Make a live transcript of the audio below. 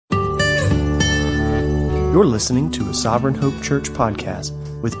You're listening to a Sovereign Hope Church podcast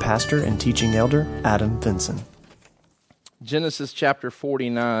with pastor and teaching elder Adam Vinson. Genesis chapter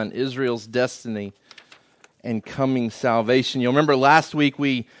 49, Israel's destiny and coming salvation. You'll remember last week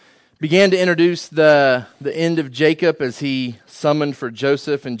we began to introduce the end of Jacob as he summoned for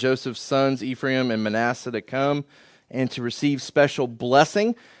Joseph and Joseph's sons, Ephraim and Manasseh, to come and to receive special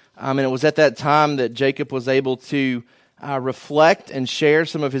blessing. And it was at that time that Jacob was able to reflect and share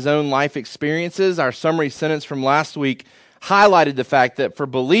some of his own life experiences. Our summary sentence from last week highlighted the fact that for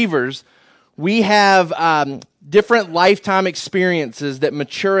believers, we have different lifetime experiences that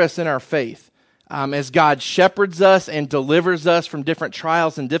mature us in our faith as God shepherds us and delivers us from different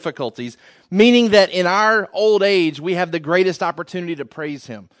trials and difficulties, meaning that in our old age, we have the greatest opportunity to praise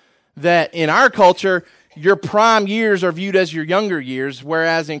Him. That in our culture, your prime years are viewed as your younger years,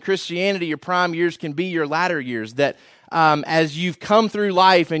 whereas in Christianity, your prime years can be your latter years. That as you've come through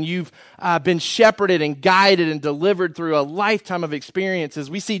life and you've been shepherded and guided and delivered through a lifetime of experiences,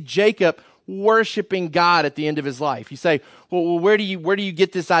 we see Jacob worshiping God at the end of his life. You say, well, where do you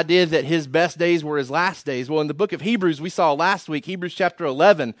get this idea that his best days were his last days? Well, in the book of Hebrews, we saw last week, Hebrews chapter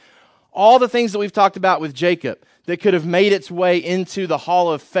 11, all the things that we've talked about with Jacob that could have made its way into the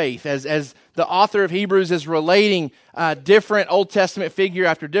hall of faith, as the author of Hebrews is relating different Old Testament figure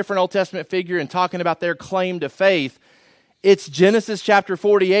after different Old Testament figure and talking about their claim to faith. It's Genesis chapter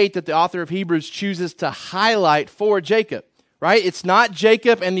 48 that the author of Hebrews chooses to highlight for Jacob, right? It's not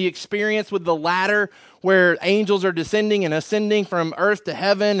Jacob and the experience with the ladder where angels are descending and ascending from earth to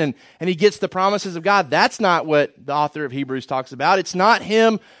heaven and he gets the promises of God. That's not what the author of Hebrews talks about. It's not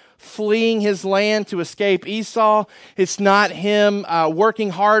him fleeing his land to escape Esau. It's not him working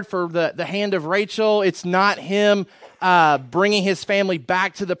hard for the hand of Rachel. It's not him bringing his family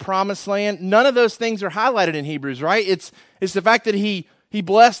back to the promised land. None of those things are highlighted in Hebrews, right? It's the fact that he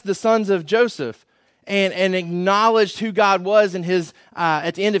blessed the sons of Joseph and acknowledged who God was in his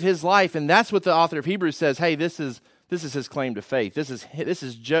at the end of his life, and that's what the author of Hebrews says. Hey, this is his claim to faith. This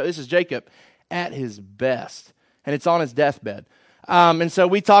is Jacob at his best, and it's on his deathbed. And so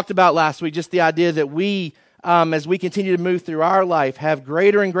we talked about last week just the idea that we, as we continue to move through our life, have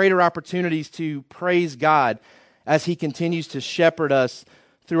greater and greater opportunities to praise God as He continues to shepherd us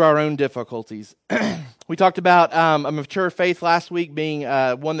through our own difficulties. We talked about a mature faith last week being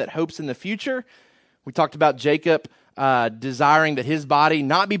one that hopes in the future. We talked about Jacob desiring that his body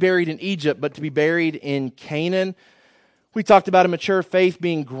not be buried in Egypt, but to be buried in Canaan. We talked about a mature faith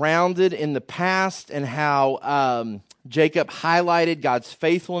being grounded in the past and how Jacob highlighted God's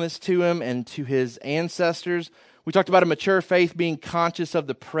faithfulness to him and to his ancestors. We talked about a mature faith being conscious of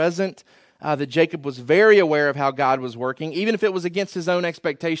the present, that Jacob was very aware of how God was working, even if it was against his own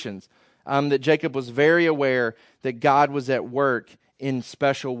expectations, that Jacob was very aware that God was at work in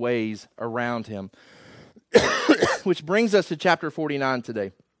special ways around him. Which brings us to chapter 49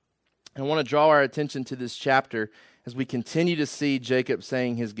 today. I want to draw our attention to this chapter as we continue to see Jacob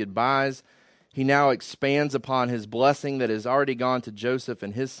saying his goodbyes. He now expands upon his blessing that has already gone to Joseph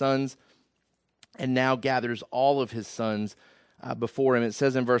and his sons, and now gathers all of his sons before him. It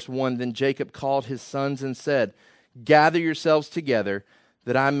says in verse 1, "Then Jacob called his sons and said, 'Gather yourselves together,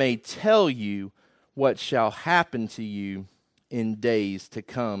 that I may tell you what shall happen to you in days to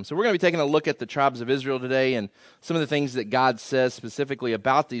come.'" So we're going to be taking a look at the tribes of Israel today and some of the things that God says specifically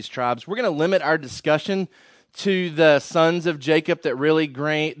about these tribes. We're going to limit our discussion to the sons of Jacob that really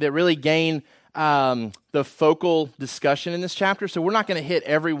gain the focal discussion in this chapter. So we're not going to hit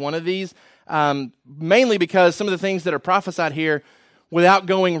every one of these, mainly because some of the things that are prophesied here, without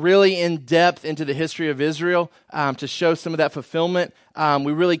going really in depth into the history of Israel to show some of that fulfillment,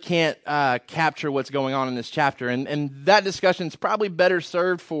 we really can't capture what's going on in this chapter. And that discussion is probably better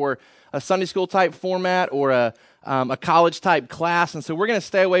served for a Sunday school type format or a college type class. And so we're going to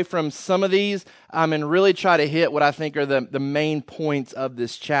stay away from some of these and really try to hit what I think are the main points of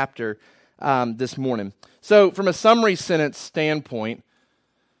this chapter this morning. So from a summary sentence standpoint,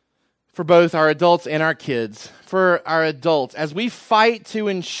 for both our adults and our kids, for our adults, as we fight to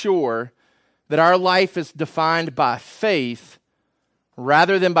ensure that our life is defined by faith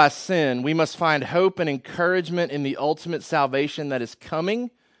rather than by sin, we must find hope and encouragement in the ultimate salvation that is coming,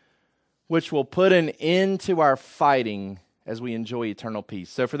 which will put an end to our fighting as we enjoy eternal peace.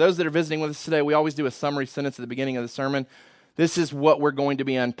 So for those that are visiting with us today, we always do a summary sentence at the beginning of the sermon. This is what we're going to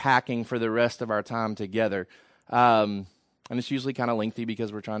be unpacking for the rest of our time together. And it's usually kind of lengthy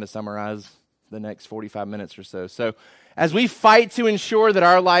because we're trying to summarize the next 45 minutes or so. So as we fight to ensure that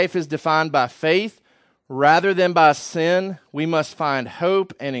our life is defined by faith rather than by sin, we must find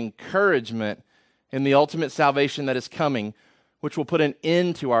hope and encouragement in the ultimate salvation that is coming, which will put an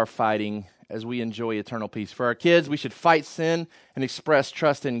end to our fighting as we enjoy eternal peace. For our kids, we should fight sin and express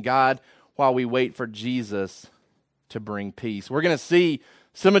trust in God while we wait for Jesus to bring peace. We're going to see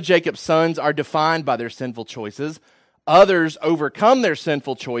some of Jacob's sons are defined by their sinful choices. Others overcome their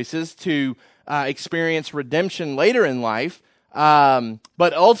sinful choices to experience redemption later in life.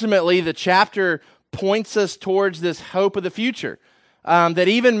 But ultimately, the chapter points us towards this hope of the future. That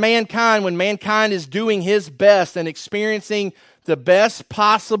even mankind, when mankind is doing his best and experiencing the best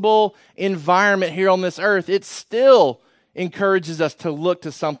possible environment here on this earth, it still encourages us to look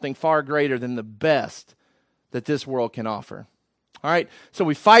to something far greater than the best that this world can offer. All right, so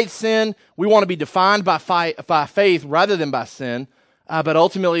we fight sin. We want to be defined by faith rather than by sin. But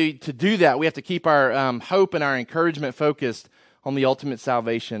ultimately, to do that, we have to keep our hope and our encouragement focused on the ultimate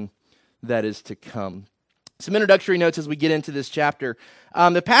salvation that is to come. Some introductory notes as we get into this chapter.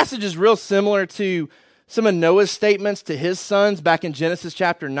 The passage is real similar to some of Noah's statements to his sons back in Genesis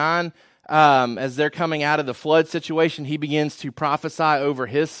chapter 9. As they're coming out of the flood situation, he begins to prophesy over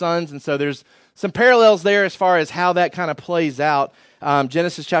his sons. And so there's some parallels there as far as how that kind of plays out.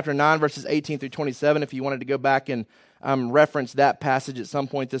 Genesis chapter 9, verses 18 through 27, if you wanted to go back and reference that passage at some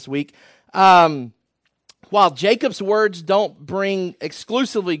point this week. While Jacob's words don't bring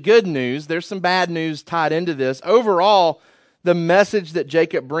exclusively good news, there's some bad news tied into this. Overall, the message that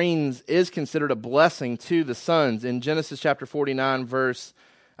Jacob brings is considered a blessing to the sons. In Genesis chapter 49, verse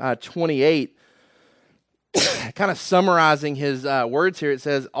 28, kind of summarizing his words here, it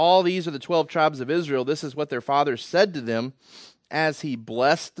says, "All these are the 12 tribes of Israel. This is what their father said to them as he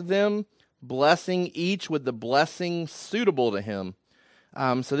blessed them, blessing each with the blessing suitable to him."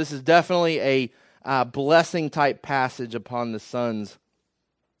 So this is definitely a blessing type passage upon the sons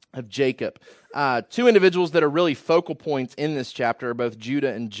of Jacob. Two individuals that are really focal points in this chapter are both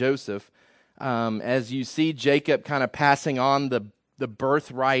Judah and Joseph. As you see Jacob kind of passing on the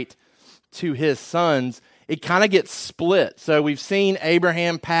birthright to his sons, it kind of gets split. So we've seen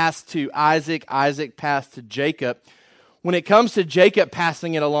Abraham pass to Isaac, Isaac pass to Jacob. When it comes to Jacob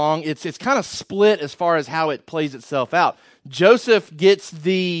passing it along, it's kind of split as far as how it plays itself out. Joseph gets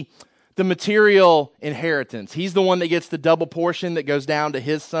the material inheritance. He's the one that gets the double portion that goes down to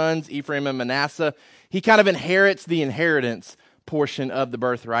his sons, Ephraim and Manasseh. He kind of inherits the inheritance portion of the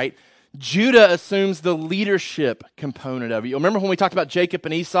birthright. Judah assumes the leadership component of it. You'll remember when we talked about Jacob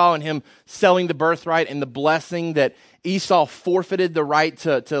and Esau and him selling the birthright and the blessing that Esau forfeited the right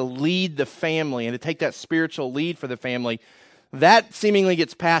to lead the family and to take that spiritual lead for the family. That seemingly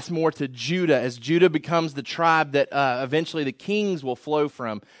gets passed more to Judah as Judah becomes the tribe that eventually the kings will flow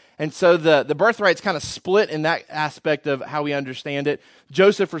from. And so the birthright's kind of split in that aspect of how we understand it.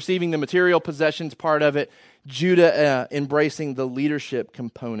 Joseph receiving the material possessions part of it, Judah embracing the leadership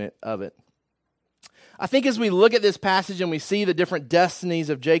component of it. I think as we look at this passage and we see the different destinies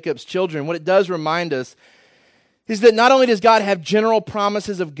of Jacob's children, what it does remind us is that not only does God have general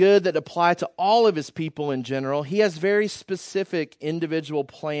promises of good that apply to all of his people in general, he has very specific individual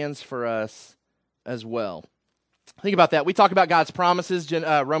plans for us as well. Think about that. We talk about God's promises,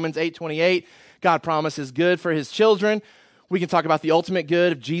 Romans 8:28. God promises good for his children. We can talk about the ultimate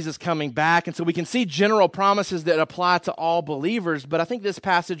good of Jesus coming back. And so we can see general promises that apply to all believers. But I think this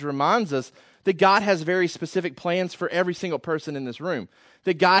passage reminds us that God has very specific plans for every single person in this room.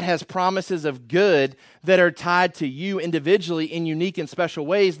 That God has promises of good that are tied to you individually in unique and special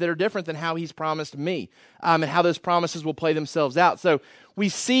ways that are different than how he's promised me, and how those promises will play themselves out. So we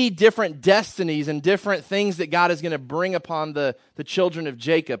see different destinies and different things that God is going to bring upon the children of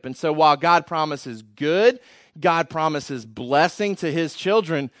Jacob. And so while God promises good, God promises blessing to his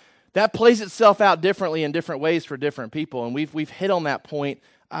children, that plays itself out differently in different ways for different people. And we've hit on that point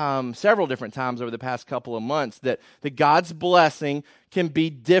several different times over the past couple of months, that God's blessing can be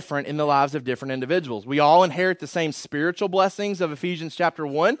different in the lives of different individuals. We all inherit the same spiritual blessings of Ephesians chapter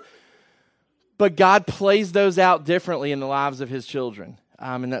 1, but God plays those out differently in the lives of his children.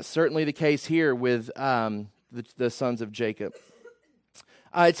 And that's certainly the case here with the sons of Jacob.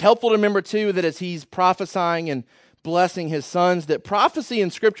 It's helpful to remember, too, that as he's prophesying and blessing his sons, that prophecy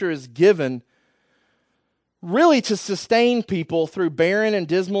in Scripture is given really to sustain people through barren and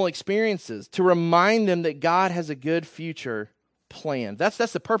dismal experiences, to remind them that God has a good future planned. That's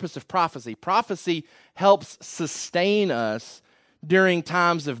the purpose of prophecy. Prophecy helps sustain us during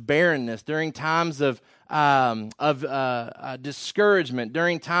times of barrenness, during times of discouragement,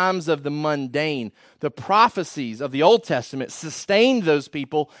 during times of the mundane. The prophecies of the Old Testament sustained those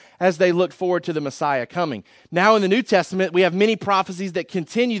people as they looked forward to the Messiah coming. Now in the New Testament, we have many prophecies that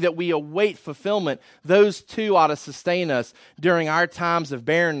continue that we await fulfillment. Those too ought to sustain us during our times of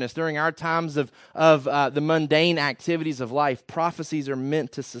barrenness, during our times of the mundane activities of life. Prophecies are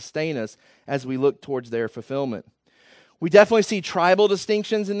meant to sustain us as we look towards their fulfillment. We definitely see tribal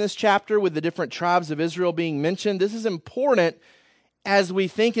distinctions in this chapter with the different tribes of Israel being mentioned. This is important as we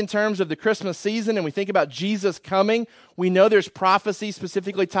think in terms of the Christmas season and we think about Jesus coming. We know there's prophecy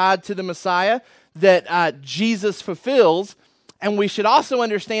specifically tied to the Messiah that Jesus fulfills, and we should also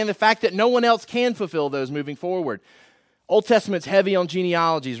understand the fact that no one else can fulfill those moving forward. Old Testament's heavy on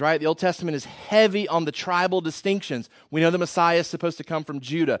genealogies, right? The Old Testament is heavy on the tribal distinctions. We know the Messiah is supposed to come from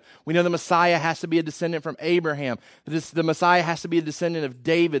Judah. We know the Messiah has to be a descendant from Abraham. The Messiah has to be a descendant of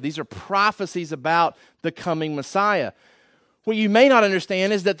David. These are prophecies about the coming Messiah. What you may not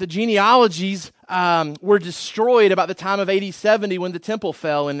understand is that the genealogies were destroyed about the time of AD 70 when the temple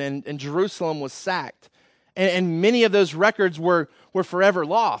fell and Jerusalem was sacked. And many of those records were forever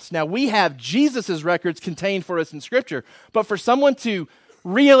lost. Now, we have Jesus' records contained for us in Scripture, but for someone to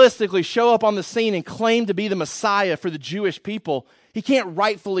realistically show up on the scene and claim to be the Messiah for the Jewish people, he can't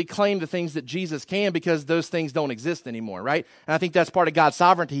rightfully claim the things that Jesus can because those things don't exist anymore, right? And I think that's part of God's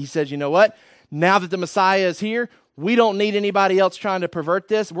sovereignty. He says, you know what? Now that the Messiah is here, we don't need anybody else trying to pervert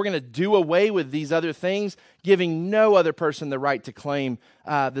this. We're going to do away with these other things, giving no other person the right to claim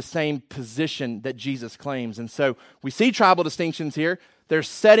the same position that Jesus claims. And so we see tribal distinctions here. They're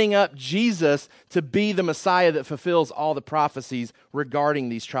setting up Jesus to be the Messiah that fulfills all the prophecies regarding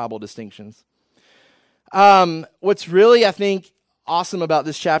these tribal distinctions. What's really, I think, awesome about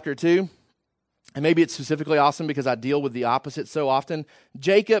this chapter too, and maybe it's specifically awesome because I deal with the opposite so often,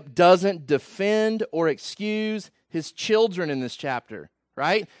 Jacob doesn't defend or excuse his children in this chapter,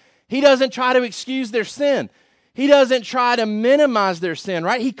 right? He doesn't try to excuse their sin. He doesn't try to minimize their sin,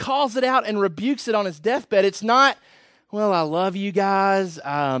 right? He calls it out and rebukes it on his deathbed. It's not, well, I love you guys.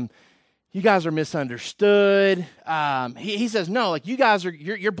 You guys are misunderstood. He says, no, like you guys are,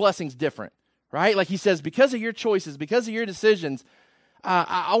 your blessing's different, right? Like he says, because of your choices, because of your decisions,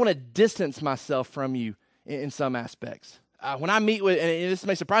 I want to distance myself from you in some aspects. When I meet with, and this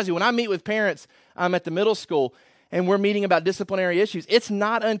may surprise you, when I meet with parents at the middle school and we're meeting about disciplinary issues, it's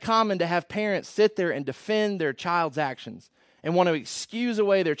not uncommon to have parents sit there and defend their child's actions and want to excuse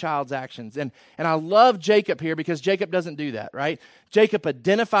away their child's actions. And I love Jacob here because Jacob doesn't do that, right? Jacob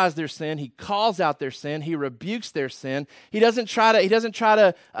identifies their sin. He calls out their sin. He rebukes their sin. He doesn't try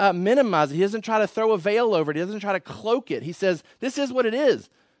to minimize it. He doesn't try to throw a veil over it. He doesn't try to cloak it. He says, this is what it is.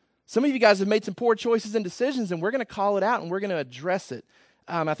 Some of you guys have made some poor choices and decisions, and we're going to call it out, and we're going to address it.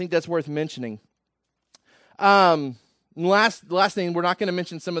 I think that's worth mentioning. Last thing, we're not going to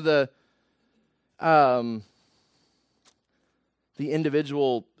mention some of the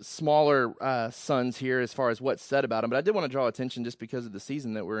individual smaller sons here as far as what's said about them, but I did want to draw attention just because of the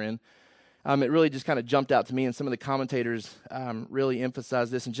season that we're in. It really just kind of jumped out to me, and some of the commentators really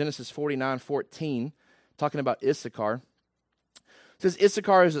emphasize this. In Genesis 49:14, talking about Issachar, it says,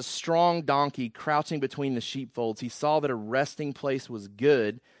 Issachar is a strong donkey crouching between the sheepfolds. He saw that a resting place was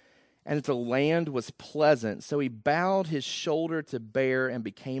good, and that the land was pleasant. So he bowed his shoulder to bear and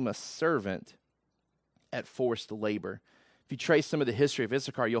became a servant at forced labor. If you trace some of the history of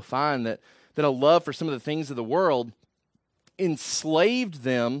Issachar, you'll find that a love for some of the things of the world enslaved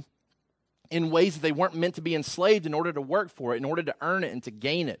them in ways that they weren't meant to be enslaved in order to work for it, in order to earn it and to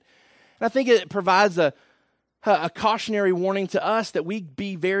gain it. And I think it provides a cautionary warning to us that we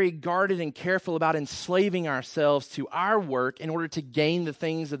be very guarded and careful about enslaving ourselves to our work in order to gain the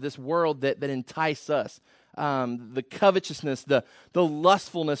things of this world that entice us. The covetousness, the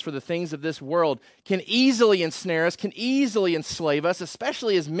lustfulness for the things of this world can easily ensnare us, can easily enslave us,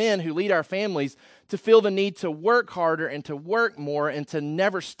 especially as men who lead our families, to feel the need to work harder and to work more and to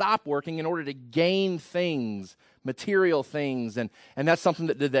never stop working in order to gain things, material things. And that's something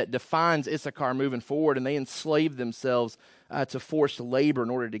that defines Issachar moving forward, and they enslave themselves to forced labor in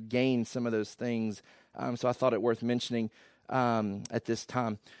order to gain some of those things. So I thought it worth mentioning at this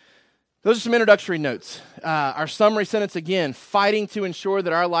time. Those are some introductory notes. Our summary sentence again, fighting to ensure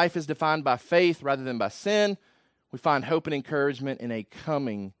that our life is defined by faith rather than by sin. We find hope and encouragement in a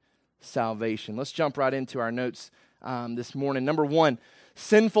coming salvation. Let's jump right into our notes this morning. Number one,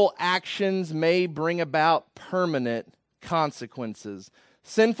 sinful actions may bring about permanent consequences.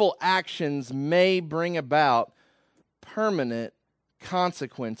 Sinful actions may bring about permanent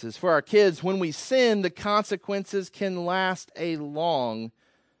consequences. For our kids, when we sin, the consequences can last a long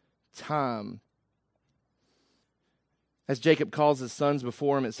time. As Jacob calls his sons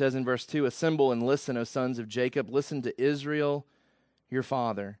before him, it says in verse 2, "Assemble and listen, O sons of Jacob. Listen to Israel, your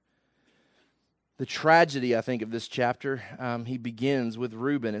father." The tragedy, I think, of this chapter, he begins with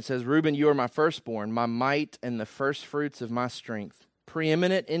Reuben. It says, "Reuben, you are my firstborn, my might and the firstfruits of my strength,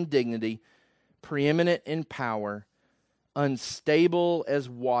 preeminent in dignity, preeminent in power, unstable as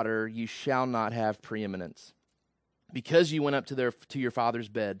water, you shall not have preeminence. Because you went up to your father's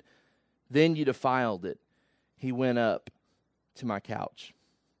bed, then you defiled it. He went up to my couch."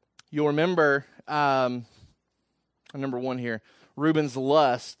 You'll remember, number one here, Reuben's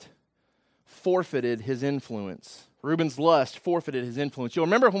lust forfeited his influence. Reuben's lust forfeited his influence. You'll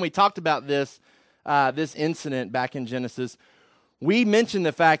remember when we talked about this incident back in Genesis, we mentioned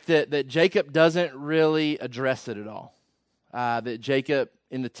the fact that Jacob doesn't really address it at all. That Jacob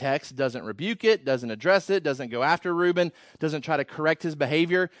in the text doesn't rebuke it, doesn't address it, doesn't go after Reuben, doesn't try to correct his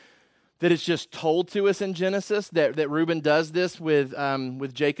behavior. That it's just told to us in Genesis that Reuben does this with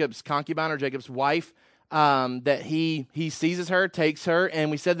Jacob's concubine or Jacob's wife, that he seizes her, takes her,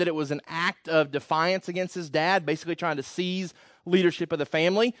 and we said that it was an act of defiance against his dad, basically trying to seize leadership of the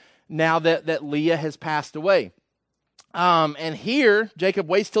family now that Leah has passed away. And here, Jacob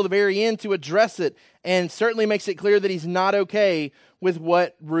waits till the very end to address it and certainly makes it clear that he's not okay with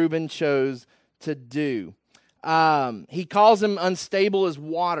what Reuben chose to do. He calls him unstable as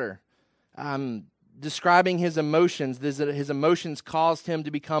water, describing his emotions. His emotions caused him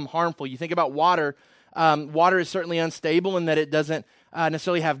to become harmful. You think about water. Water is certainly unstable in that it doesn't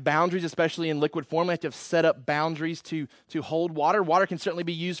necessarily have boundaries, especially in liquid form. We have to set up boundaries to hold water. Water can certainly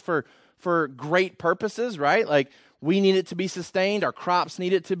be used for great purposes, right? Like we need it to be sustained. Our crops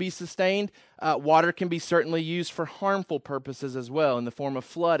need it to be sustained. Water can be certainly used for harmful purposes as well in the form of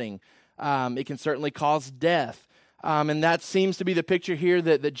flooding. It can certainly cause death. And that seems to be the picture here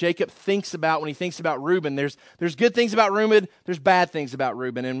that Jacob thinks about when he thinks about Reuben. There's good things about Reuben, there's bad things about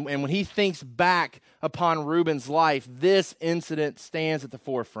Reuben. And when he thinks back upon Reuben's life, this incident stands at the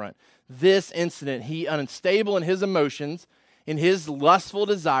forefront. This incident, he unstable in his emotions, in his lustful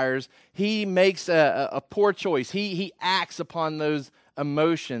desires, he makes a poor choice. He acts upon those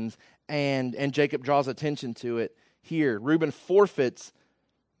emotions, and Jacob draws attention to it here. Reuben forfeits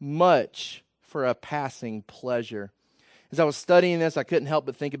much for a passing pleasure. As I was studying this, I couldn't help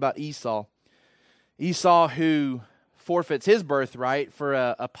but think about Esau. Esau, who forfeits his birthright for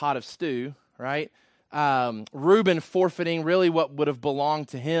a pot of stew, right? Reuben forfeiting really what would have belonged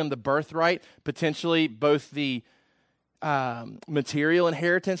to him, the birthright, potentially both the material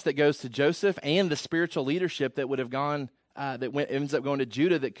inheritance that goes to Joseph and the spiritual leadership that would have gone, ends up going to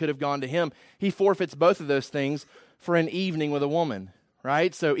Judah that could have gone to him. He forfeits both of those things for an evening with a woman.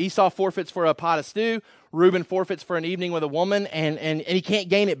 Right? So Esau forfeits for a pot of stew. Reuben forfeits for an evening with a woman, and he can't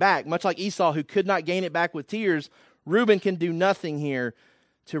gain it back. Much like Esau, who could not gain it back with tears, Reuben can do nothing here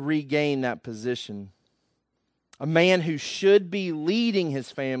to regain that position. A man who should be leading his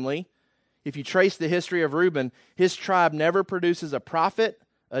family, if you trace the history of Reuben, his tribe never produces a prophet,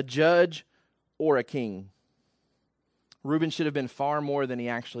 a judge, or a king. Reuben should have been far more than he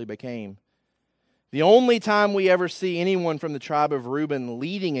actually became. The only time we ever see anyone from the tribe of Reuben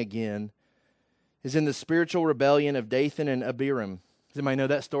leading again is in the spiritual rebellion of Dathan and Abiram. Does anybody know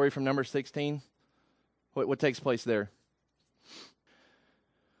that story from Numbers 16? What takes place there?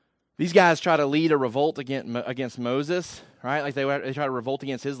 These guys try to lead a revolt against Moses, right? Like they try to revolt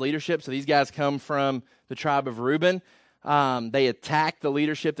against his leadership. So these guys come from the tribe of Reuben. They attack the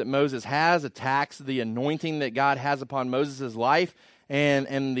leadership that Moses has, attacks the anointing that God has upon Moses' life.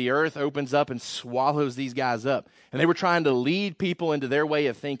 And the earth opens up and swallows these guys up. And they were trying to lead people into their way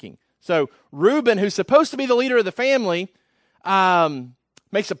of thinking. So Reuben, who's supposed to be the leader of the family,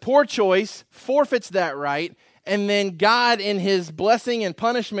 makes a poor choice, forfeits that right, and then God, in his blessing and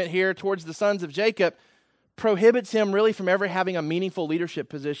punishment here towards the sons of Jacob, prohibits him really from ever having a meaningful leadership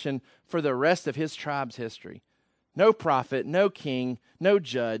position for the rest of his tribe's history. No prophet, no king, no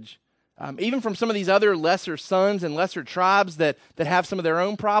judge. Even from some of these other lesser sons and lesser tribes that have some of their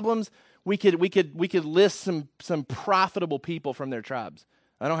own problems, we could list some profitable people from their tribes.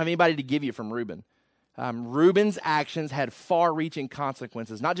 I don't have anybody to give you from Reuben. Reuben's actions had far-reaching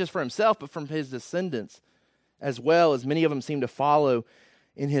consequences, not just for himself, but from his descendants as well, as many of them seem to follow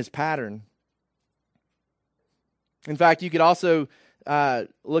in his pattern. In fact, you could also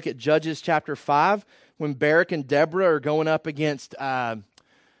look at Judges chapter 5, when Barak and Deborah are going up against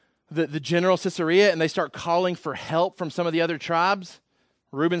the general Sisera, and they start calling for help from some of the other tribes.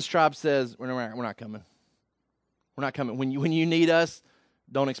 Reuben's tribe says, we're not coming. We're not coming. When you need us,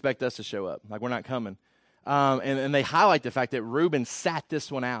 don't expect us to show up. Like, we're not coming. And they highlight the fact that Reuben sat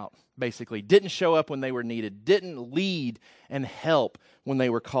this one out, basically. Didn't show up when they were needed. Didn't lead and help when they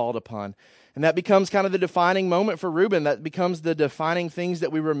were called upon. And that becomes kind of the defining moment for Reuben. That becomes the defining things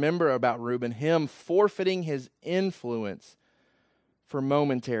that we remember about Reuben. Him forfeiting his influence for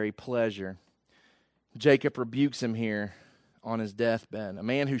momentary pleasure. Jacob rebukes him here on his deathbed. A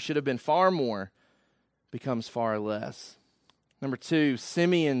man who should have been far more becomes far less. Number 2,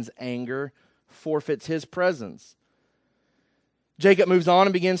 Simeon's anger forfeits his presence. Jacob moves on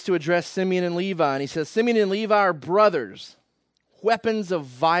and begins to address Simeon and Levi. And he says, Simeon and Levi are brothers. Weapons of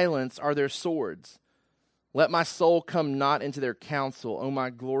violence are their swords. Let my soul come not into their counsel. O my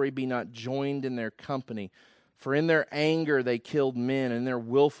glory, be not joined in their company. For in their anger they killed men, and in their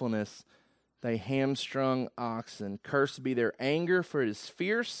willfulness they hamstrung oxen. Cursed be their anger, for it is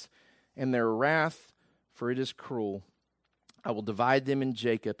fierce, and their wrath, for it is cruel. I will divide them in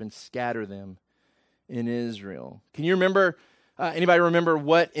Jacob and scatter them in Israel. Can you remember, anybody remember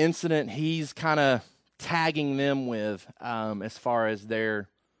what incident he's kind of tagging them with as far as their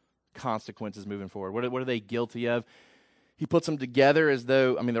consequences moving forward? What are they guilty of? He puts them together as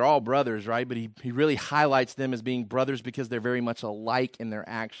though, I mean, they're all brothers, right? But he really highlights them as being brothers because they're very much alike in their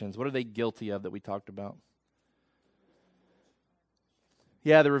actions. What are they guilty of that we talked about?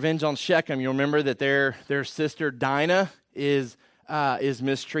 Yeah, the revenge on Shechem. You remember that their sister Dinah is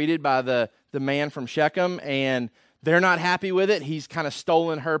mistreated by the man from Shechem, and they're not happy with it. He's kind of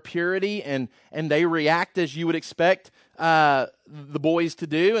stolen her purity, and they react as you would expect the boys to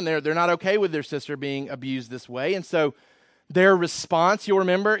do, and they're not okay with their sister being abused this way. And so their response, you'll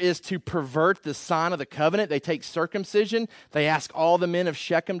remember, is to pervert the sign of the covenant. They take circumcision. They ask all the men of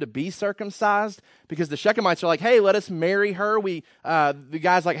Shechem to be circumcised because the Shechemites are like, hey, let us marry her. The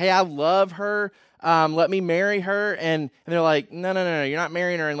guy's like, hey, I love her. Let me marry her. And they're like, no, you're not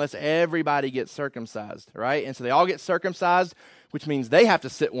marrying her unless everybody gets circumcised, right? And so they all get circumcised, which means they have to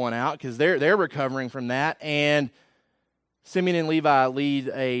sit one out because they're recovering from that. And Simeon and Levi lead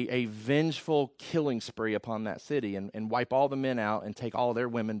a vengeful killing spree upon that city and wipe all the men out and take all their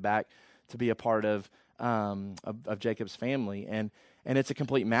women back to be a part of Jacob's family. And it's a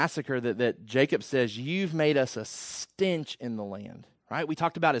complete massacre that Jacob says, you've made us a stench in the land, right? We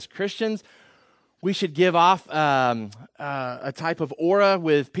talked about as Christians, we should give off a type of aura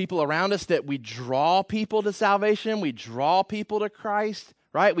with people around us that we draw people to salvation, we draw people to Christ,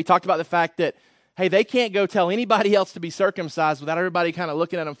 right? We talked about the fact that, hey, they can't go tell anybody else to be circumcised without everybody kind of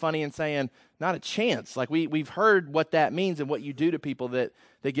looking at them funny and saying, not a chance. Like we've heard what that means and what you do to people that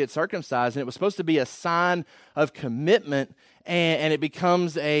get circumcised. And it was supposed to be a sign of commitment, and it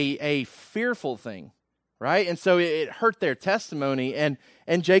becomes a fearful thing, right? And so it hurt their testimony. And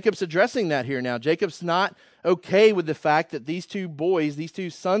Jacob's addressing that here now. Jacob's not okay with the fact that these two boys, these two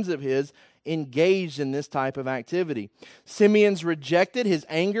sons of his, engaged in this type of activity. Simeon's rejected. His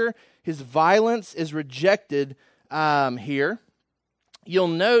anger, his violence is rejected here. You'll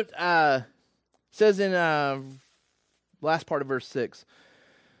note, it says in last part of verse 6,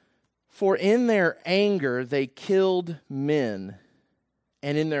 for in their anger they killed men,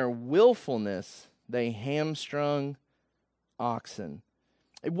 and in their willfulness they hamstrung oxen.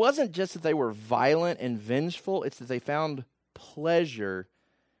 It wasn't just that they were violent and vengeful, it's that they found pleasure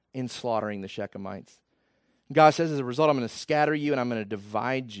in slaughtering the Shechemites. God says, as a result, I'm going to scatter you and I'm going to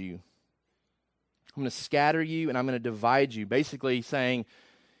divide you. I'm going to scatter you and I'm going to divide you. Basically saying,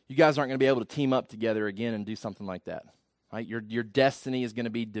 you guys aren't going to be able to team up together again and do something like that. Right? Your destiny is going to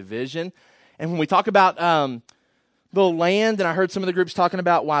be division. And when we talk about the land, and I heard some of the groups talking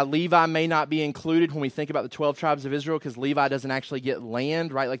about why Levi may not be included when we think about the 12 tribes of Israel, because Levi doesn't actually get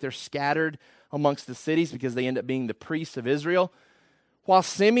land, right? Like they're scattered amongst the cities because they end up being the priests of Israel. While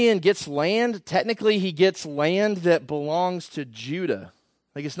Simeon gets land, technically he gets land that belongs to Judah.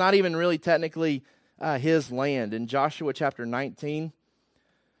 Like it's not even really technically his land. In Joshua chapter 19,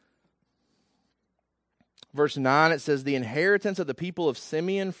 verse 9, it says, the inheritance of the people of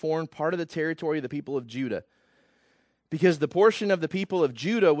Simeon formed part of the territory of the people of Judah. Because the portion of the people of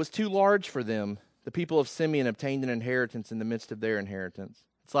Judah was too large for them, the people of Simeon obtained an inheritance in the midst of their inheritance.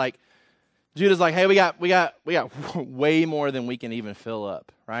 It's like, Judah's like, hey, we got way more than we can even fill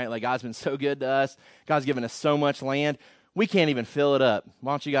up, right? Like God's been so good to us. God's given us so much land. We can't even fill it up.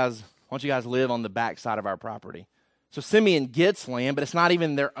 Why don't you guys live on the backside of our property? So Simeon gets land, but it's not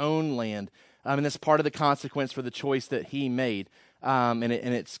even their own land. And that's part of the consequence for the choice that he made. And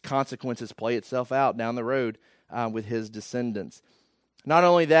its consequences play itself out down the road with his descendants. Not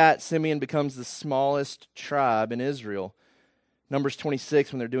only that, Simeon becomes the smallest tribe in Israel. Numbers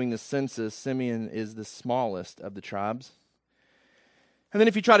 26, when they're doing the census, Simeon is the smallest of the tribes. And then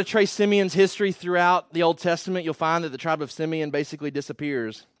if you try to trace Simeon's history throughout the Old Testament, you'll find that the tribe of Simeon basically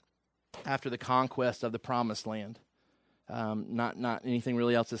disappears after the conquest of the Promised Land. Not anything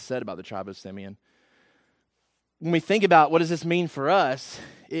really else is said about the tribe of Simeon. When we think about what does this mean for us,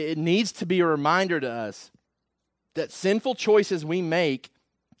 it needs to be a reminder to us that sinful choices we make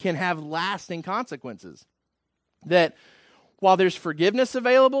can have lasting consequences. That while there's forgiveness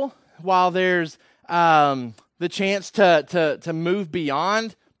available, while there's the chance to move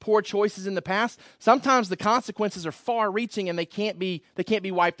beyond poor choices in the past, sometimes the consequences are far-reaching and they can't be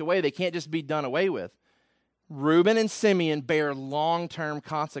wiped away. They can't just be done away with. Reuben and Simeon bear long-term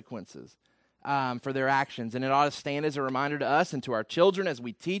consequences for their actions, and it ought to stand as a reminder to us and to our children as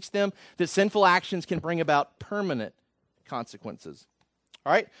we teach them that sinful actions can bring about permanent consequences.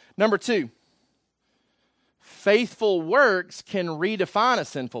 All right, number 2, faithful works can redefine a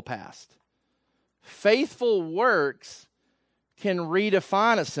sinful past. Faithful works can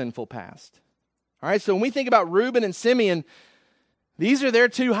redefine a sinful past. All right, so when we think about Reuben and Simeon, these are their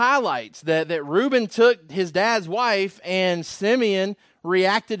two highlights, that Reuben took his dad's wife and Simeon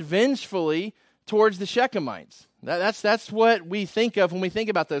reacted vengefully towards the Shechemites. That's what we think of when we think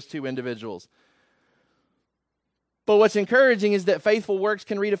about those two individuals. But what's encouraging is that faithful works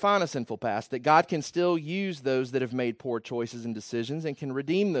can redefine a sinful past, that God can still use those that have made poor choices and decisions and can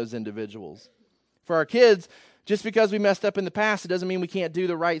redeem those individuals. For our kids, just because we messed up in the past, it doesn't mean we can't do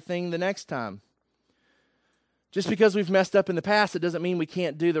the right thing the next time. Just because we've messed up in the past, it doesn't mean we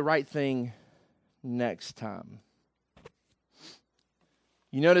can't do the right thing next time.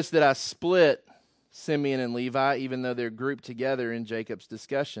 You notice that I split Simeon and Levi, even though they're grouped together in Jacob's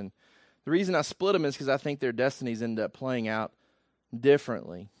discussion. The reason I split them is because I think their destinies end up playing out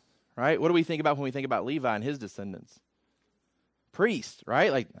differently, right? What do we think about when we think about Levi and his descendants? Priest,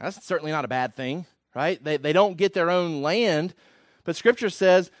 right? Like, that's certainly not a bad thing, right? They don't get their own land, but Scripture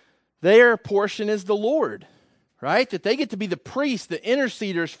says their portion is the Lord, right? That they get to be the priests, the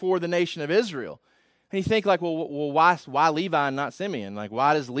interceders for the nation of Israel. And you think like, well, why Levi and not Simeon? Like,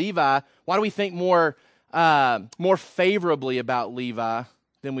 why do we think more favorably about Levi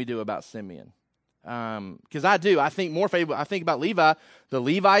than we do about Simeon? Because I think more favorable. I think about Levi, the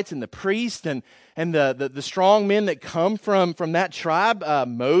Levites and the priests and the strong men that come from that tribe,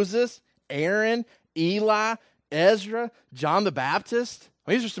 Moses, Aaron, Eli, Ezra, John the Baptist.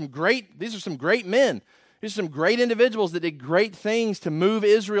 These are some great men. These are some great individuals that did great things to move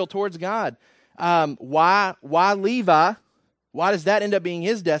Israel towards God. Why Levi? Why does that end up being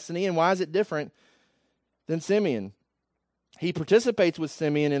his destiny, and why is it different than Simeon? He participates with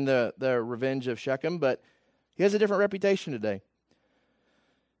Simeon in the revenge of Shechem, but he has a different reputation today.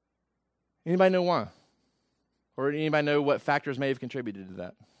 Anybody know why? Or anybody know what factors may have contributed to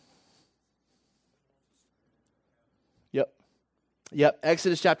that? Yep.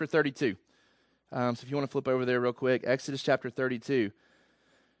 Exodus chapter 32. So if you want to flip over there real quick, Exodus chapter 32.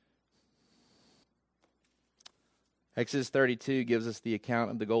 Exodus 32 gives us the account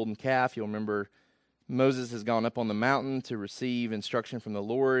of the golden calf. You'll remember Moses has gone up on the mountain to receive instruction from the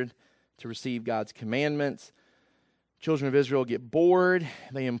Lord, to receive God's commandments. Children of Israel get bored.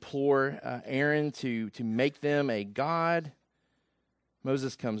 They implore Aaron to make them a god.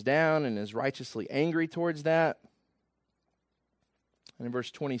 Moses comes down and is righteously angry towards that. And in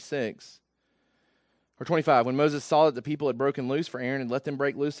verse 26, or 25, when Moses saw that the people had broken loose, for Aaron had let them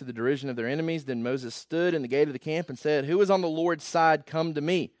break loose to the derision of their enemies, then Moses stood in the gate of the camp and said, "Who is on the Lord's side? Come to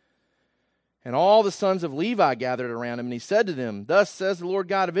me." And all the sons of Levi gathered around him, and he said to them, "Thus says the Lord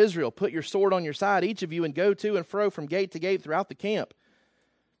God of Israel, put your sword on your side, each of you, and go to and fro from gate to gate throughout the camp.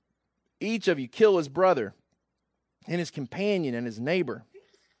 Each of you kill his brother and his companion and his neighbor."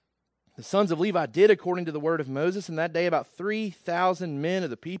 The sons of Levi did according to the word of Moses, and that day about 3,000 men of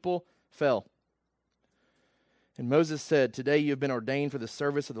the people fell. And Moses said, "Today you have been ordained for the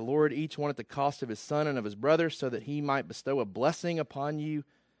service of the Lord, each one at the cost of his son and of his brother, so that he might bestow a blessing upon you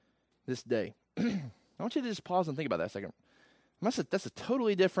this day." I want you to just pause and think about that a second. That's a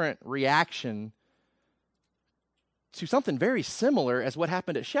totally different reaction to something very similar as what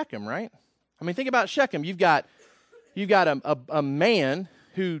happened at Shechem, right? I mean, think about Shechem. You've got a man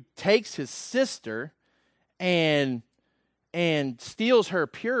who takes his sister and steals her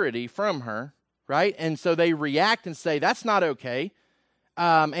purity from her, right? And so they react and say, that's not okay.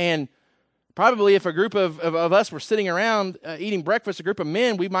 And probably if a group of us were sitting around eating breakfast, a group of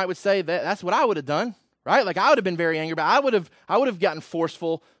men, we would say that's what I would have done, right? Like I would have been very angry, but I would have gotten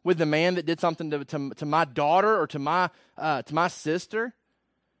forceful with the man that did something to my daughter or to my sister.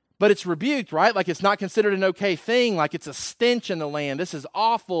 but it's rebuked, right? Like it's not considered an okay thing, like it's a stench in the land. This is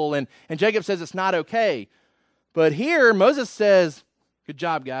awful, and Jacob says it's not okay. But here, Moses says, good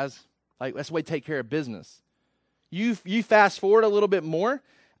job, guys. Like, that's the way to take care of business. You fast forward a little bit more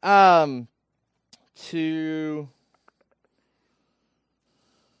to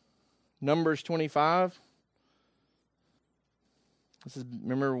Numbers 25.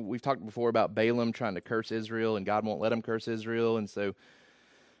 Remember, we've talked before about Balaam trying to curse Israel, and God won't let him curse Israel. And so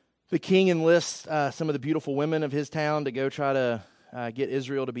the king enlists some of the beautiful women of his town to go try to get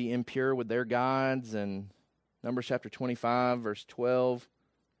Israel to be impure with their gods. And Numbers chapter 25, verse 12.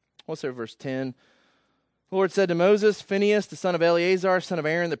 Also verse 10. The Lord said to Moses, Phinehas, the son of Eleazar, son of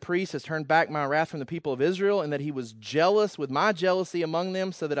Aaron, the priest, has turned back my wrath from the people of Israel, and that he was jealous with my jealousy among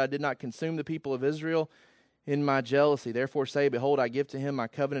them, so that I did not consume the people of Israel in my jealousy. Therefore say, behold, I give to him my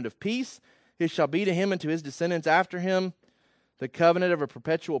covenant of peace. It shall be to him and to his descendants after him the covenant of a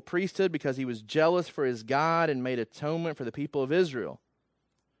perpetual priesthood, because he was jealous for his God and made atonement for the people of Israel.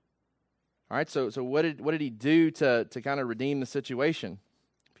 All right, so what did he do to kind of redeem the situation?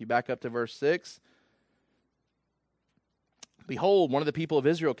 If you back up to verse 6. Behold, one of the people of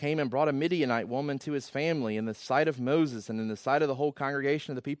Israel came and brought a Midianite woman to his family in the sight of Moses and in the sight of the whole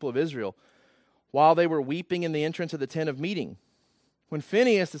congregation of the people of Israel, while they were weeping in the entrance of the tent of meeting. When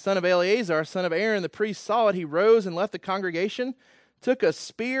Phinehas, the son of Eleazar, son of Aaron, the priest, saw it, he rose and left the congregation, took a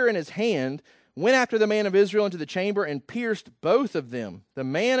spear in his hand, went after the man of Israel into the chamber, and pierced both of them, the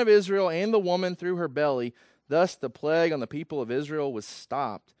man of Israel and the woman, through her belly. Thus the plague on the people of Israel was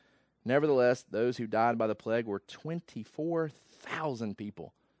stopped. Nevertheless, those who died by the plague were 24,000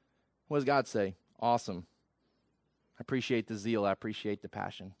 people. What does God say? Awesome. I appreciate the zeal. I appreciate the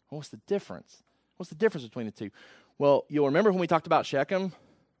passion. What's the difference? What's the difference between the two? Well, you'll remember when we talked about Shechem,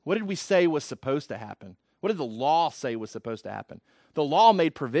 what did we say was supposed to happen? What did the law say was supposed to happen? The law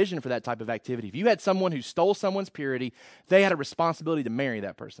made provision for that type of activity. If you had someone who stole someone's purity, they had a responsibility to marry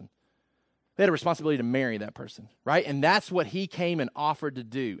that person. They had a responsibility to marry that person, right? And that's what he came and offered to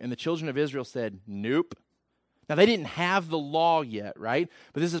do. And the children of Israel said, nope. Now, they didn't have the law yet, right?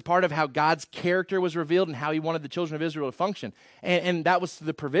 But this is part of how God's character was revealed and how he wanted the children of Israel to function. And that was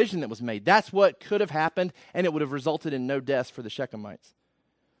the provision that was made. That's what could have happened, and it would have resulted in no deaths for the Shechemites.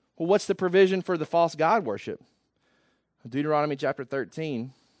 Well, what's the provision for the false god worship? Deuteronomy chapter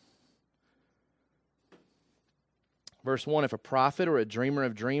 13. Verse 1, if a prophet or a dreamer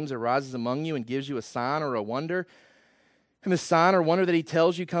of dreams arises among you and gives you a sign or a wonder, and the sign or wonder that he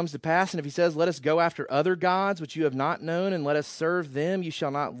tells you comes to pass, and if he says, let us go after other gods which you have not known, and let us serve them, you shall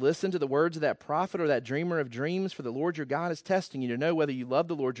not listen to the words of that prophet or that dreamer of dreams, for the Lord your God is testing you to know whether you love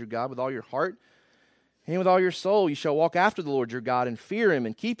the Lord your God with all your heart and with all your soul. You shall walk after the Lord your God and fear him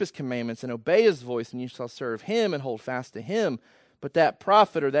and keep his commandments and obey his voice, and you shall serve him and hold fast to him. But that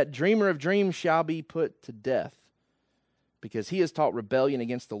prophet or that dreamer of dreams shall be put to death, because he has taught rebellion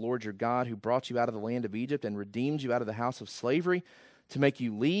against the Lord your God, who brought you out of the land of Egypt and redeemed you out of the house of slavery, to make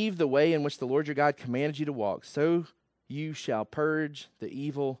you leave the way in which the Lord your God commanded you to walk. So you shall purge the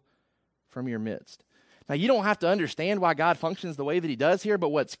evil from your midst. Now, you don't have to understand why God functions the way that he does here, but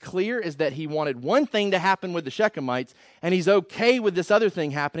what's clear is that he wanted one thing to happen with the Shechemites, and he's okay with this other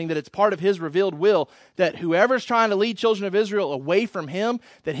thing happening, that it's part of his revealed will, that whoever's trying to lead children of Israel away from him,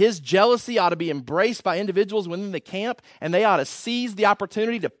 that his jealousy ought to be embraced by individuals within the camp, and they ought to seize the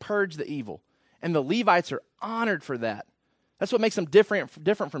opportunity to purge the evil. And the Levites are honored for that. That's what makes them different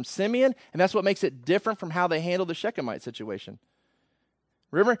from Simeon, and that's what makes it different from how they handled the Shechemite situation.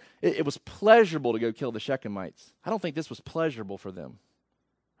 Remember, it was pleasurable to go kill the Shechemites. I don't think this was pleasurable for them,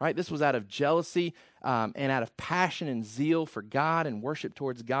 right? This was out of jealousy and out of passion and zeal for God and worship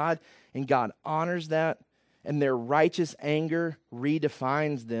towards God, and God honors that, and their righteous anger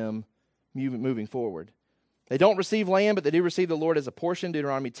redefines them moving forward. They don't receive land, but they do receive the Lord as a portion,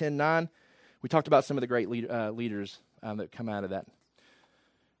 Deuteronomy 10:9. We talked about some of the great leaders that come out of that.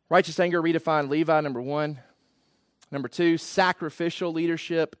 Righteous anger redefined Levi, number 1. Number 2, sacrificial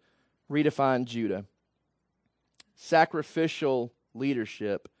leadership redefined Judah. Sacrificial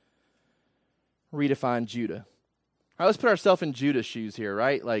leadership redefined Judah. All right, let's put ourselves in Judah's shoes here,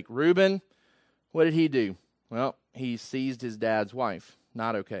 right? Like Reuben, what did he do? Well, he seized his dad's wife.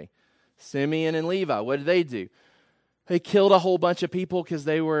 Not okay. Simeon and Levi, what did they do? They killed a whole bunch of people because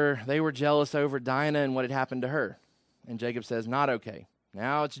they were jealous over Dinah and what had happened to her. And Jacob says, not okay.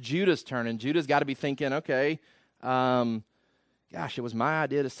 Now it's Judah's turn, and Judah's got to be thinking, okay, gosh, it was my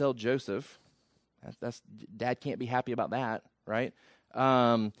idea to sell Joseph. That's Dad can't be happy about that, right?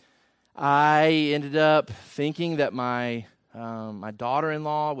 I ended up thinking that my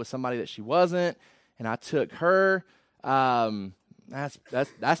daughter-in-law was somebody that she wasn't, and I took her.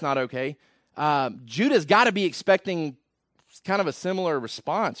 That's not okay. Judah's got to be expecting kind of a similar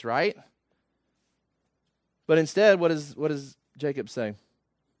response, right? But instead, what does Jacob say? It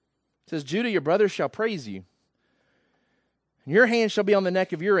says, Judah, your brothers shall praise you. Your hand shall be on the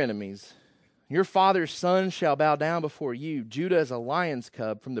neck of your enemies. Your father's son shall bow down before you. Judah is a lion's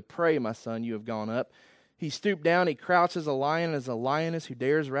cub. From the prey, my son, you have gone up. He stooped down, he crouched as a lion, as a lioness who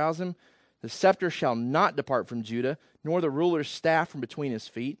dares rouse him. The scepter shall not depart from Judah, nor the ruler's staff from between his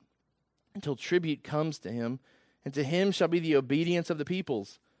feet, until tribute comes to him, and to him shall be the obedience of the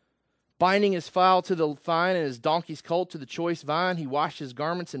peoples. Binding his fowl to the thine and his donkey's colt to the choice vine, he washed his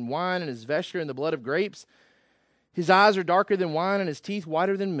garments in wine and his vesture in the blood of grapes. His eyes are darker than wine and his teeth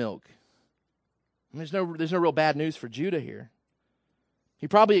whiter than milk. And there's no real bad news for Judah here. He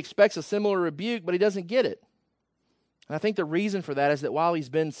probably expects a similar rebuke, but he doesn't get it. And I think the reason for that is that while he's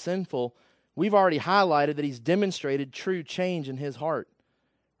been sinful, we've already highlighted that he's demonstrated true change in his heart.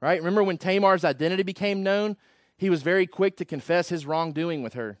 Right? Remember when Tamar's identity became known? He was very quick to confess his wrongdoing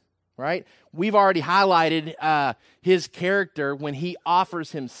with her. Right? We've already highlighted his character when he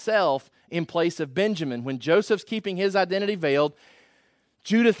offers himself in place of Benjamin. When Joseph's keeping his identity veiled,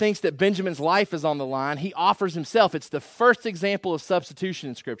 Judah thinks that Benjamin's life is on the line. He offers himself. It's the first example of substitution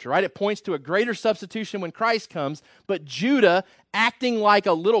in Scripture, right? It points to a greater substitution when Christ comes, but Judah, acting like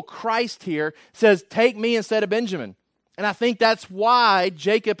a little Christ here, says, take me instead of Benjamin. And I think that's why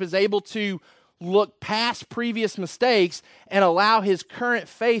Jacob is able to look past previous mistakes and allow his current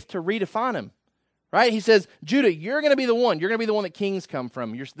faith to redefine him, right? He says, Judah, you're going to be the one. You're going to be the one that kings come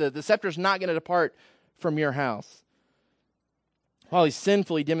from. The scepter's not going to depart from your house. While he's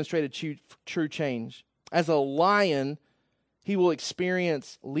sinful, he demonstrated true change. As a lion, he will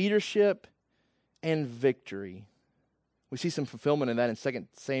experience leadership and victory. We see some fulfillment in that in 2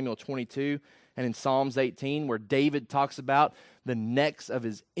 Samuel 22 and in Psalms 18, where David talks about the necks of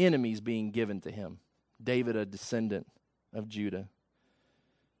his enemies being given to him. David, a descendant of Judah.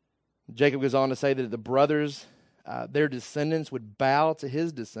 Jacob goes on to say that the brothers, their descendants would bow to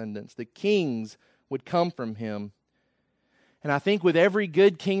his descendants. The kings would come from him. And I think with every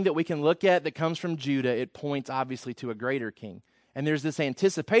good king that we can look at that comes from Judah, it points obviously to a greater king. And there's this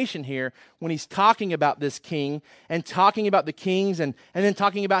anticipation here when he's talking about this king and talking about the kings and then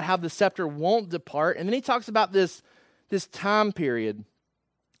talking about how the scepter won't depart. And then he talks about this time period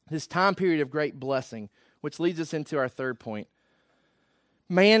of great blessing, which leads us into our third point.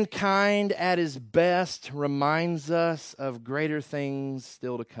 Mankind at his best reminds us of greater things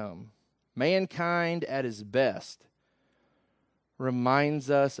still to come. Mankind at his best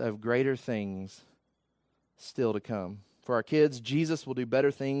reminds us of greater things still to come. For our kids, Jesus will do better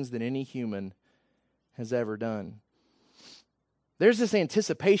things than any human has ever done. There's this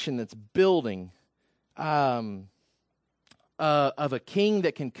anticipation that's building of a king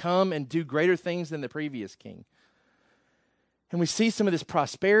that can come and do greater things than the previous king. And we see some of this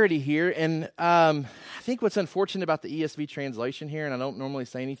prosperity here. And I think what's unfortunate about the ESV translation here, and I don't normally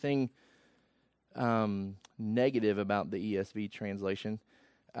say anything negative about the ESV translation,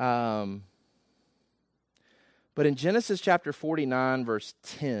 but in Genesis chapter 49, verse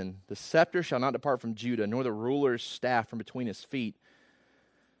 10, the scepter shall not depart from Judah, nor the ruler's staff from between his feet,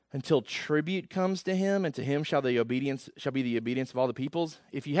 until tribute comes to him, and to him shall be the obedience of all the peoples.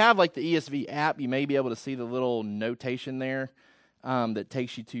 If you have like the ESV app, you may be able to see the little notation there that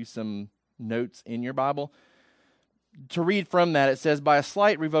takes you to some notes in your Bible. To read from that, it says, by a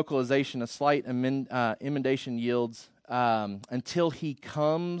slight revocalization, a slight emendation yields until he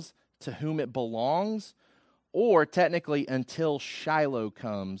comes to whom it belongs, or technically until Shiloh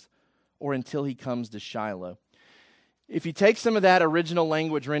comes, or until he comes to Shiloh. If you take some of that original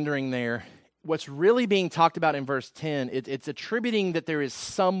language rendering there, what's really being talked about in verse 10, it's attributing that there is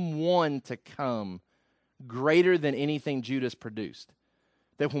someone to come greater than anything Judah's produced.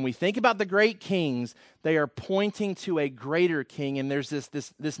 That when we think about the great kings, they are pointing to a greater king, and there's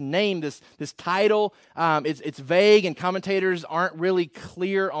this name, this title. It's vague, and commentators aren't really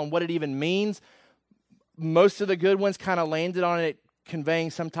clear on what it even means. Most of the good ones kind of landed on it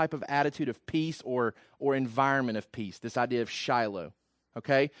conveying some type of attitude of peace or environment of peace, this idea of Shiloh,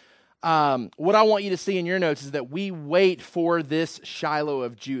 okay? What I want you to see in your notes is that we wait for this Shiloh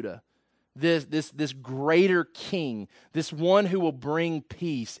of Judah, this greater king, this one who will bring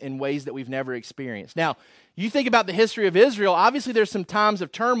peace in ways that we've never experienced. Now, you think about the history of Israel, obviously there's some times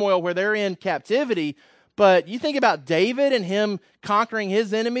of turmoil where they're in captivity, but you think about David and him conquering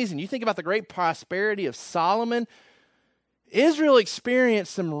his enemies, and you think about the great prosperity of Solomon. Israel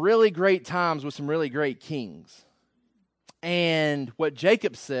experienced some really great times with some really great kings. And what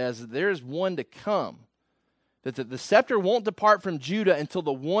Jacob says is there's one to come That the scepter won't depart from Judah until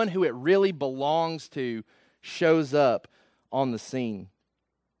the one who it really belongs to shows up on the scene.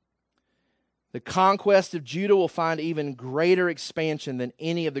 The conquest of Judah will find even greater expansion than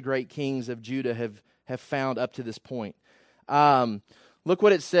any of the great kings of Judah have found up to this point. Look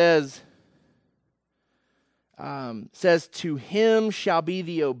what it says. Says, to him shall be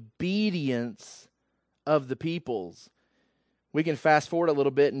the obedience of the peoples. We can fast forward a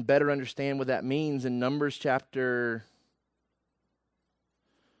little bit and better understand what that means in Numbers chapter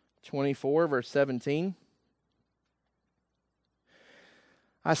 24, verse 17.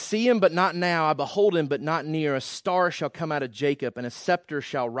 I see him, but not now. I behold him, but not near. A star shall come out of Jacob, and a scepter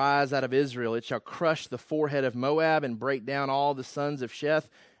shall rise out of Israel. It shall crush the forehead of Moab and break down all the sons of Sheth.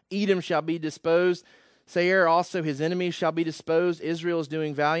 Edom shall be disposed. Seir also his enemies shall be disposed. Israel is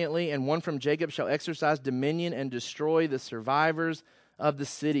doing valiantly, and one from Jacob shall exercise dominion and destroy the survivors of the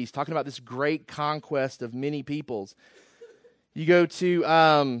cities. Talking about this great conquest of many peoples. You go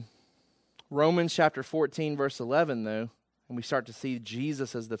to Romans chapter 14, verse 11, though. And we start to see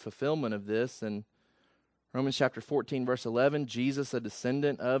Jesus as the fulfillment of this. And Romans chapter 14, verse 11, Jesus, a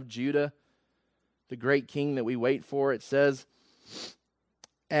descendant of Judah, the great king that we wait for, it says,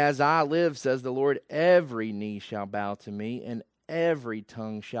 as I live, says the Lord, every knee shall bow to me, and every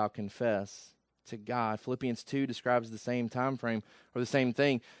tongue shall confess to God. Philippians 2 describes the same time frame, or the same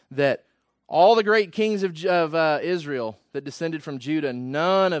thing, that all the great kings of Israel that descended from Judah,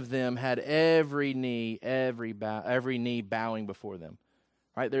 none of them had every knee bowing before them.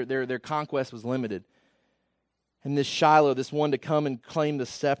 Right? Their conquest was limited. And this Shiloh, this one to come and claim the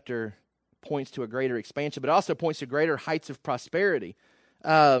scepter, points to a greater expansion, but also points to greater heights of prosperity.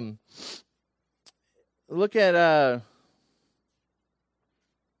 Look at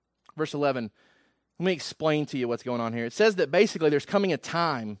verse 11. Let me explain to you what's going on here. It says that basically there's coming a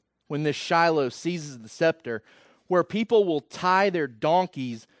time when this Shiloh seizes the scepter, where people will tie their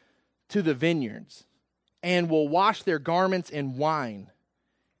donkeys to the vineyards and will wash their garments in wine.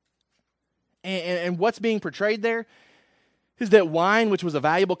 And what's being portrayed there is that wine, which was a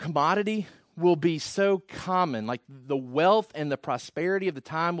valuable commodity, will be so common. Like the wealth and the prosperity of the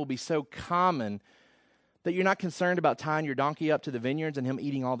time will be so common that you're not concerned about tying your donkey up to the vineyards and him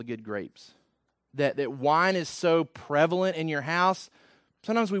eating all the good grapes. That wine is so prevalent in your house.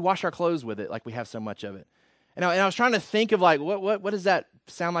 Sometimes we wash our clothes with it, like we have so much of it. And I was trying to think of like, what does that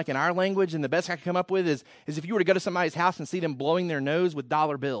sound like in our language? And the best I could come up with is if you were to go to somebody's house and see them blowing their nose with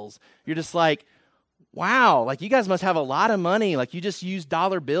dollar bills, you're just like, wow, like you guys must have a lot of money. Like you just use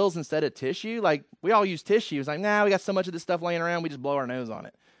dollar bills instead of tissue. Like we all use tissue. It's like, nah, we got so much of this stuff laying around, we just blow our nose on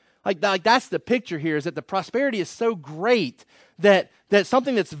it. Like that's the picture here, is that the prosperity is so great that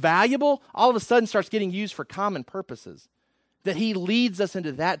something that's valuable all of a sudden starts getting used for common purposes. That he leads us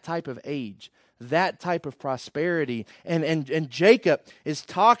into that type of age, that type of prosperity. And Jacob is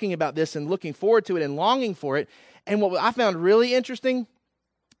talking about this and looking forward to it and longing for it. And what I found really interesting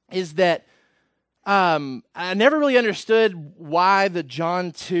is that I never really understood why the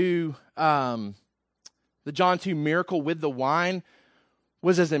John 2 miracle with the wine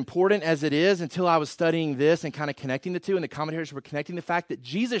was as important as it is until I was studying this and kind of connecting the two, and the commentators were connecting the fact that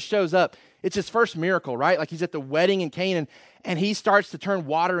Jesus shows up. It's his first miracle, right? Like he's at the wedding in Canaan, and he starts to turn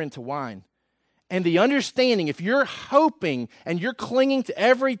water into wine. And the understanding, if you're hoping and you're clinging to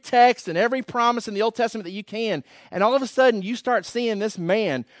every text and every promise in the Old Testament that you can, and all of a sudden you start seeing this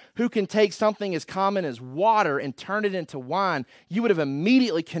man who can take something as common as water and turn it into wine, you would have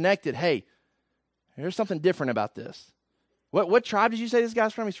immediately connected, hey, there's something different about this. What tribe did you say this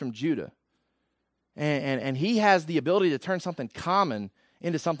guy's from? He's from Judah. And he has the ability to turn something common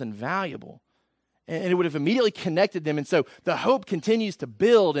into something valuable. And it would have immediately connected them. And so the hope continues to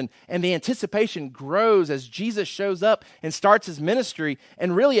build, and the anticipation grows as Jesus shows up and starts his ministry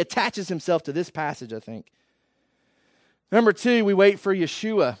and really attaches himself to this passage, I think. Number 2, we wait for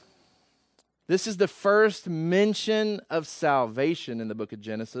Yeshua. This is the first mention of salvation in the book of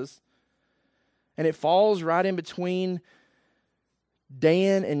Genesis. And it falls right in between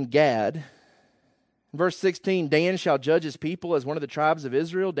Dan and Gad. Verse 16, Dan shall judge his people as one of the tribes of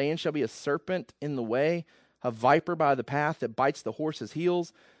Israel. Dan shall be a serpent in the way, a viper by the path that bites the horse's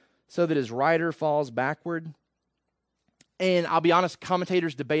heels, so that his rider falls backward. And I'll be honest,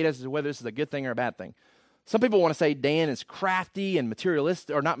 commentators debate as to whether this is a good thing or a bad thing. Some people want to say Dan is crafty and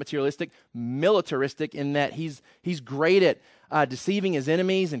materialistic, or not materialistic, militaristic, in that he's great at deceiving his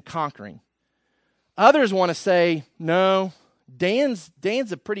enemies and conquering. Others want to say, no, Dan's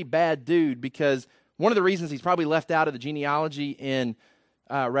a pretty bad dude, because one of the reasons he's probably left out of the genealogy in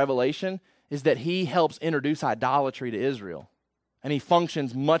Revelation is that he helps introduce idolatry to Israel. And he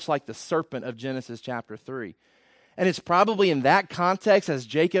functions much like the serpent of Genesis chapter 3. And it's probably in that context, as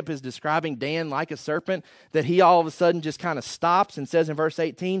Jacob is describing Dan like a serpent, that he all of a sudden just kind of stops and says in verse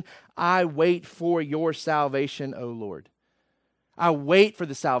 18, I wait for your salvation, O Lord. I wait for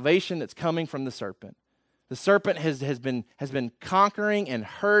the salvation that's coming from the serpent. The serpent has been conquering and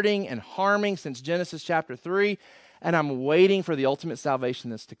hurting and harming since Genesis chapter 3, and I'm waiting for the ultimate salvation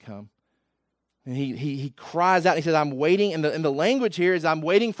that's to come. And he cries out, he says, I'm waiting, and the language here is I'm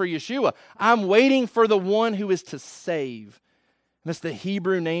waiting for Yeshua. I'm waiting for the one who is to save. And that's the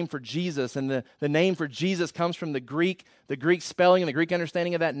Hebrew name for Jesus, and the name for Jesus comes from the Greek spelling and the Greek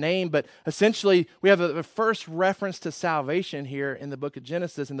understanding of that name. But essentially, we have a first reference to salvation here in the book of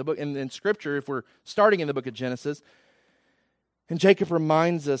Genesis, in Scripture, if we're starting in the book of Genesis. And Jacob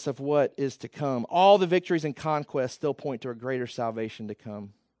reminds us of what is to come. All the victories and conquests still point to a greater salvation to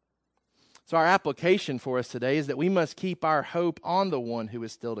come. So our application for us today is that we must keep our hope on the one who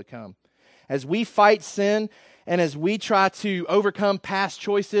is still to come. As we fight sin and as we try to overcome past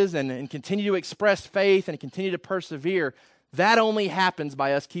choices and continue to express faith and continue to persevere, that only happens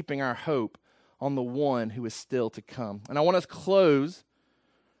by us keeping our hope on the one who is still to come. And I want us to close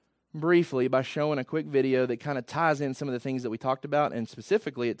briefly by showing a quick video that kind of ties in some of the things that we talked about, and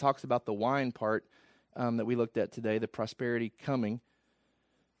specifically it talks about the wine part that we looked at today, the prosperity coming.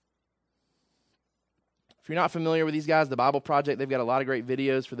 If you're not familiar with these guys, the Bible Project, they've got a lot of great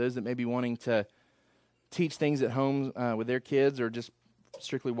videos for those that may be wanting to teach things at home with their kids or just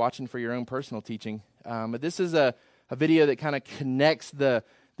strictly watching for your own personal teaching. But this is a video that kind of connects the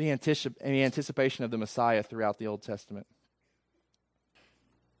anticipation of the Messiah throughout the Old Testament.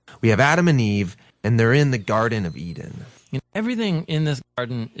 We have Adam and Eve, and they're in the Garden of Eden. You know, everything in this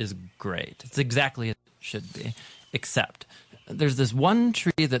garden is great. It's exactly as it should be, except there's this one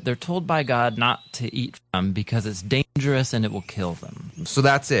tree that they're told by God not to eat from because it's dangerous and it will kill them. So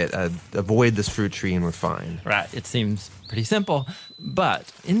that's it. Avoid this fruit tree and we're fine. Right. It seems pretty simple.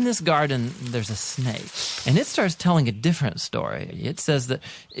 But in this garden, there's a snake. And it starts telling a different story. It says that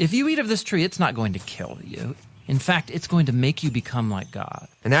if you eat of this tree, it's not going to kill you. In fact, it's going to make you become like God.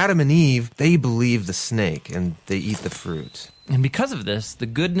 And Adam and Eve, they believe the snake and they eat the fruit. And because of this, the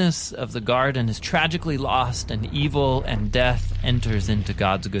goodness of the garden is tragically lost, and evil and death enters into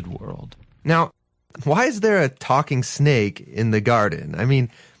God's good world. Now, why is there a talking snake in the garden? I mean,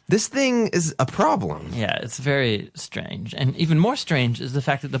 this thing is a problem. Yeah, it's very strange. And even more strange is the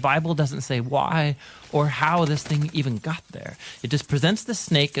fact that the Bible doesn't say why or how this thing even got there. It just presents the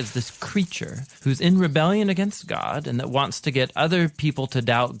snake as this creature who's in rebellion against God and that wants to get other people to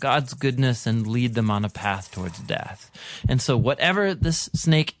doubt God's goodness and lead them on a path towards death. And so whatever this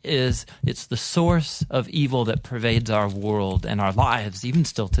snake is, it's the source of evil that pervades our world and our lives, even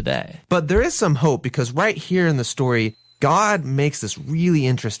still today. But there is some hope, because right here in the story, God makes this really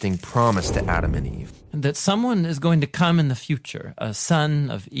interesting promise to Adam and Eve. That someone is going to come in the future, a son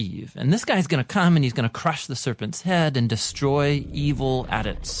of Eve. And this guy's going to come and he's going to crush the serpent's head and destroy evil at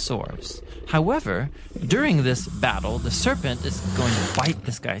its source. However, during this battle, the serpent is going to bite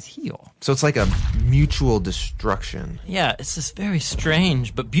this guy's heel. So it's like a mutual destruction. Yeah, it's this very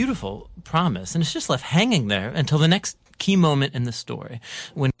strange but beautiful promise. And it's just left hanging there until the next key moment in the story,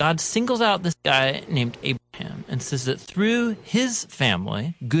 when God singles out this guy named Abraham and says that through his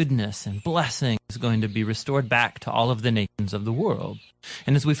family, goodness and blessing is going to be restored back to all of the nations of the world.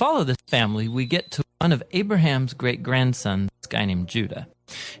 And as we follow this family, we get to one of Abraham's great-grandsons, this guy named Judah.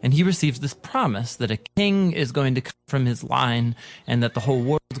 And he receives this promise that a king is going to come from his line and that the whole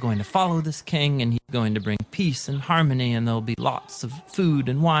world is going to follow this king, and he's going to bring peace and harmony, and there'll be lots of food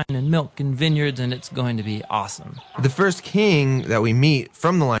and wine and milk and vineyards, and it's going to be awesome. The first king that we meet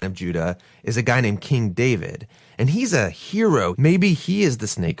from the line of Judah is a guy named King David, and he's a hero. Maybe he is the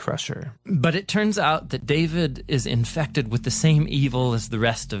snake crusher. But it turns out that David is infected with the same evil as the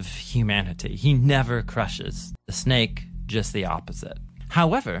rest of humanity. He never crushes the snake, just the opposite.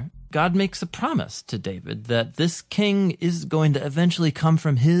 However, God makes a promise to David that this king is going to eventually come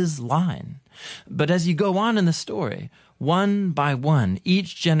from his line. But as you go on in the story, one by one,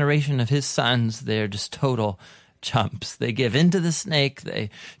 each generation of his sons, they're just total chumps. They give in to the snake, they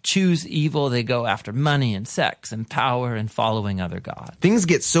choose evil, they go after money and sex and power and following other gods. Things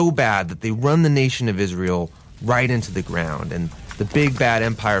get so bad that they run the nation of Israel right into the ground, and the big bad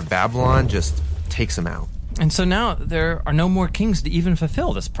empire of Babylon just takes them out. And so now there are no more kings to even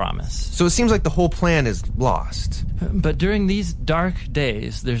fulfill this promise. So it seems like the whole plan is lost. But during these dark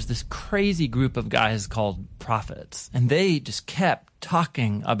days, there's this crazy group of guys called prophets. And they just kept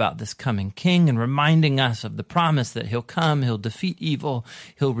talking about this coming king and reminding us of the promise that he'll come, he'll defeat evil,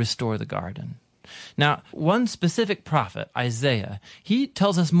 he'll restore the garden. Now, one specific prophet, Isaiah, he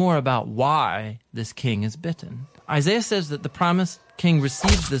tells us more about why this king is bitten. Isaiah says that the promised king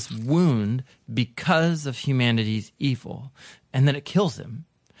receives this wound because of humanity's evil, and then it kills him.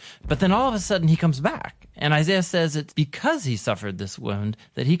 But then all of a sudden he comes back, and Isaiah says it's because he suffered this wound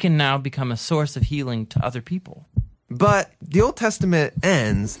that he can now become a source of healing to other people. But the Old Testament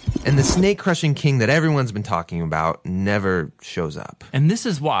ends, and the snake-crushing king that everyone's been talking about never shows up. And this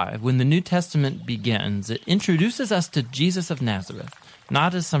is why, when the New Testament begins, it introduces us to Jesus of Nazareth,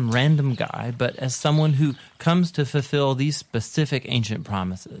 not as some random guy, but as someone who comes to fulfill these specific ancient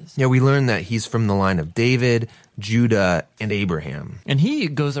promises. Yeah, we learn that he's from the line of David, Judah, and Abraham. And he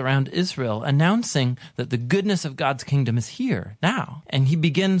goes around Israel announcing that the goodness of God's kingdom is here, now. And he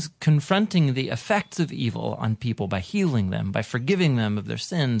begins confronting the effects of evil on people by healing them, by forgiving them of their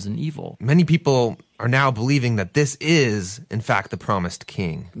sins and evil. Many people are now believing that this is, in fact, the promised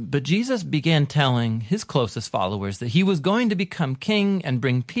king. But Jesus began telling his closest followers that he was going to become king and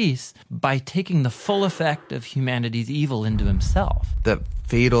bring peace by taking the full effect of humanity's evil into himself. The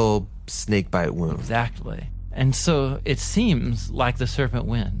fatal snakebite wound. Exactly. And so it seems like the serpent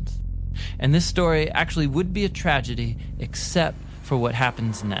wins. And this story actually would be a tragedy except for what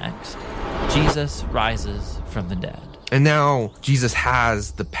happens next. Jesus rises from the dead. And now Jesus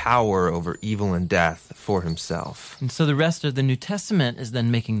has the power over evil and death for himself. And so the rest of the New Testament is then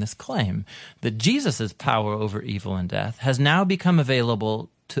making this claim that Jesus' power over evil and death has now become available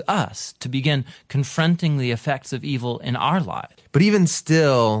to us to begin confronting the effects of evil in our lives. But even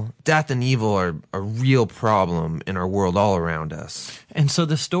still, death and evil are a real problem in our world all around us. And so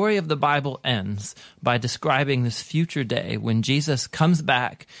the story of the Bible ends by describing this future day when Jesus comes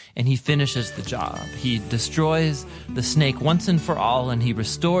back and he finishes the job. He destroys the snake once and for all, and he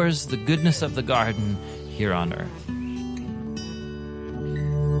restores the goodness of the garden here on earth.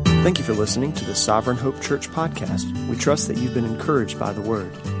 Thank you for listening to the Sovereign Hope Church podcast. We trust that you've been encouraged by the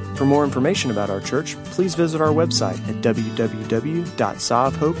word. For more information about our church, please visit our website at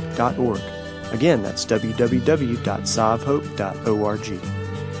www.sovhope.org. Again, that's www.sovhope.org.